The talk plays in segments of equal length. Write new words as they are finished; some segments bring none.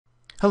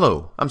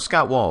Hello, I'm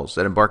Scott Walls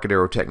at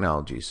Embarcadero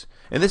Technologies.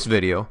 In this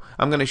video,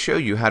 I'm going to show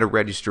you how to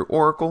register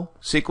Oracle,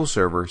 SQL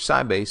Server,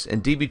 Sybase,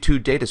 and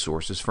DB2 data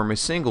sources from a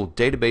single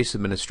database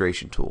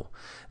administration tool.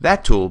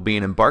 That tool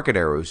being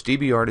Embarcadero's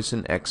DB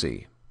Artisan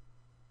XE.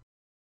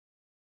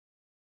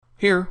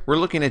 Here, we're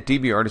looking at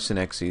DB Artisan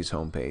XE's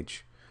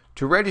homepage.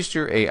 To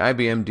register a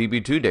IBM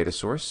DB2 data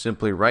source,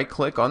 simply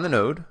right-click on the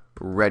node,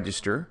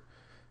 Register,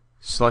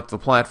 select the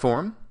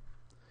platform,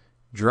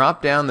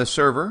 drop down the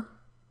server,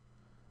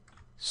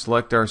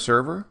 select our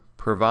server,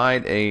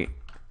 provide a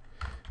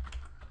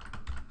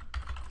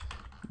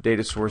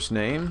data source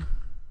name.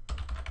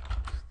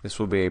 This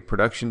will be a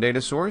production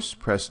data source.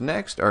 Press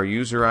Next, our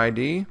user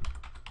ID.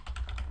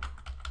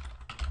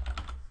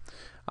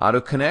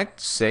 Auto Connect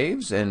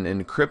saves and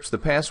encrypts the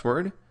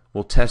password.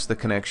 We'll test the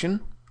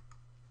connection.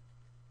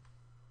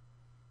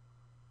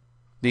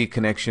 The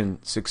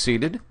connection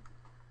succeeded.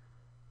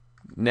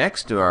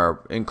 Next,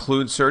 our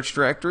include search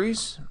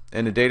directories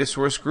and a data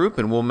source group,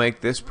 and we'll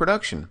make this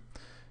production.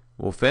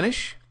 We'll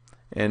finish,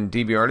 and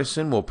DB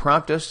Artisan will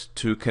prompt us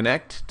to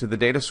connect to the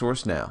data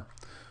source now.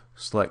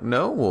 Select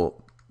No.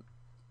 We'll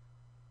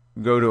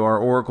go to our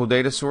Oracle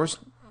Data Source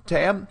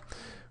tab.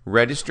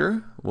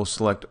 Register. We'll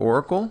select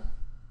Oracle.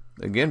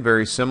 Again,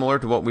 very similar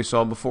to what we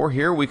saw before.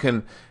 Here we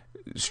can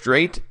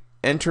straight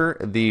enter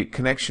the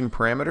connection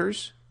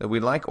parameters that we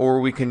like, or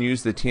we can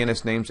use the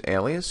TNS names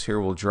alias. Here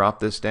we'll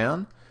drop this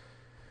down.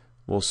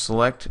 We'll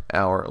select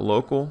our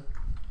local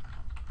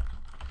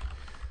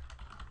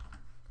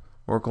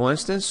Oracle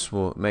instance.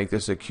 We'll make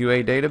this a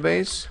QA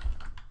database.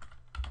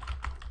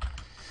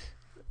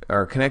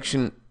 Our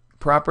connection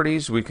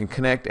properties, we can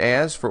connect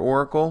as for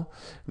Oracle,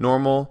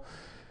 normal,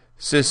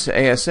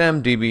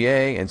 sysASM,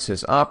 DBA, and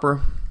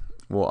sysOpera.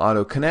 We'll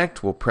auto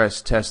connect. We'll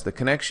press test the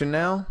connection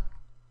now.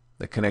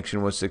 The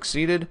connection was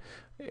succeeded.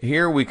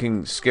 Here we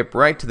can skip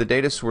right to the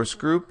data source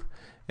group,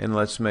 and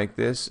let's make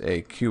this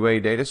a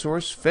QA data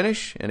source.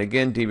 Finish, and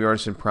again DB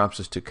Artisan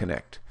prompts us to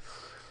connect.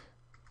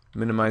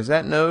 Minimize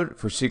that node.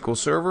 For SQL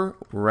Server,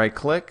 right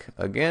click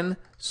again,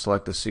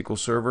 select the SQL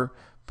Server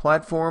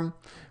platform.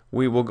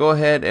 We will go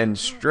ahead and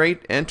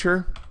straight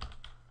enter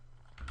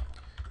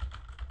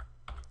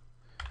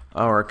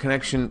our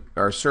connection,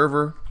 our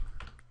server.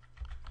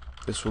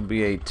 This will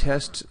be a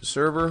test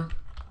server.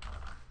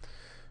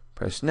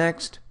 Press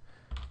Next.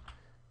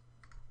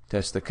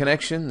 Test the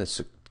connection.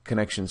 The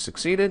connection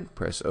succeeded.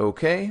 Press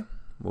OK.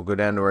 We'll go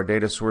down to our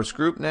data source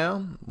group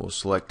now. We'll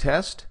select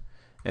Test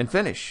and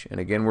finish. And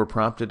again, we're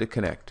prompted to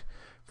connect.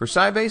 For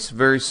Sybase,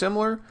 very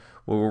similar.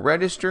 We will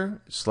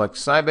register, select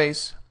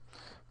Sybase.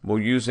 We'll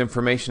use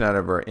information out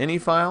of our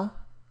INI file.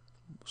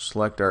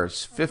 Select our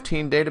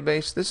 15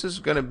 database. This is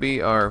going to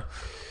be our,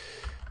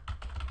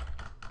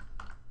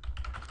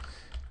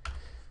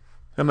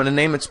 I'm going to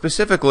name it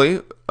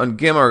specifically on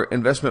GIM, our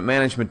investment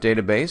management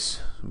database.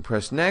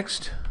 Press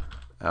Next.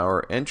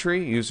 Our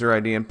entry, user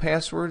ID and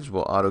passwords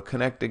will auto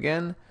connect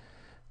again.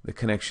 The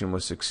connection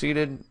was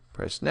succeeded.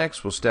 Press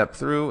Next. We'll step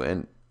through,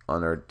 and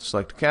on our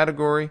select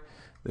category,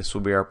 this will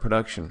be our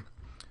production.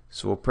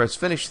 So we'll press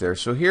Finish there.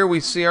 So here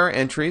we see our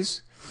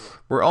entries.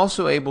 We're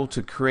also able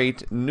to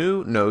create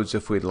new nodes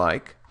if we'd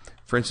like.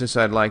 For instance,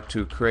 I'd like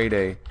to create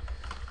a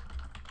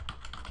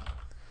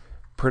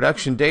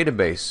production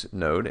database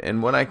node,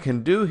 and what I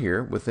can do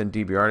here within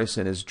DB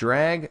Artisan is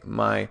drag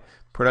my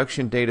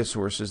production data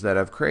sources that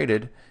I've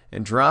created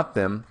and drop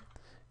them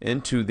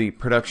into the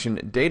production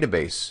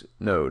database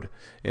node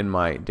in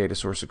my Data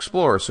Source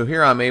Explorer. So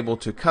here I'm able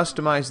to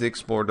customize the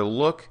Explorer to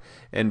look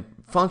and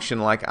function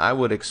like I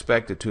would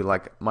expect it to,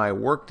 like my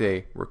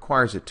Workday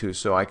requires it to.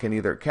 So I can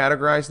either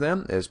categorize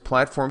them as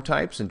platform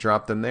types and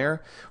drop them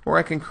there, or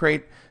I can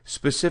create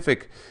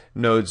specific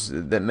nodes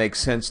that make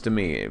sense to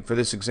me. For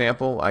this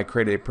example, I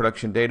created a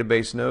production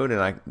database node, and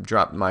I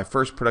dropped my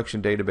first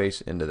production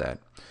database into that.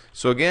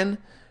 So again,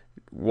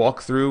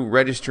 walk through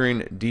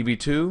registering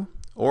DB2,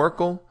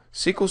 Oracle,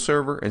 SQL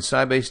Server, and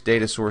Sybase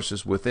data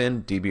sources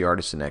within DB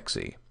Artisan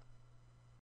XE.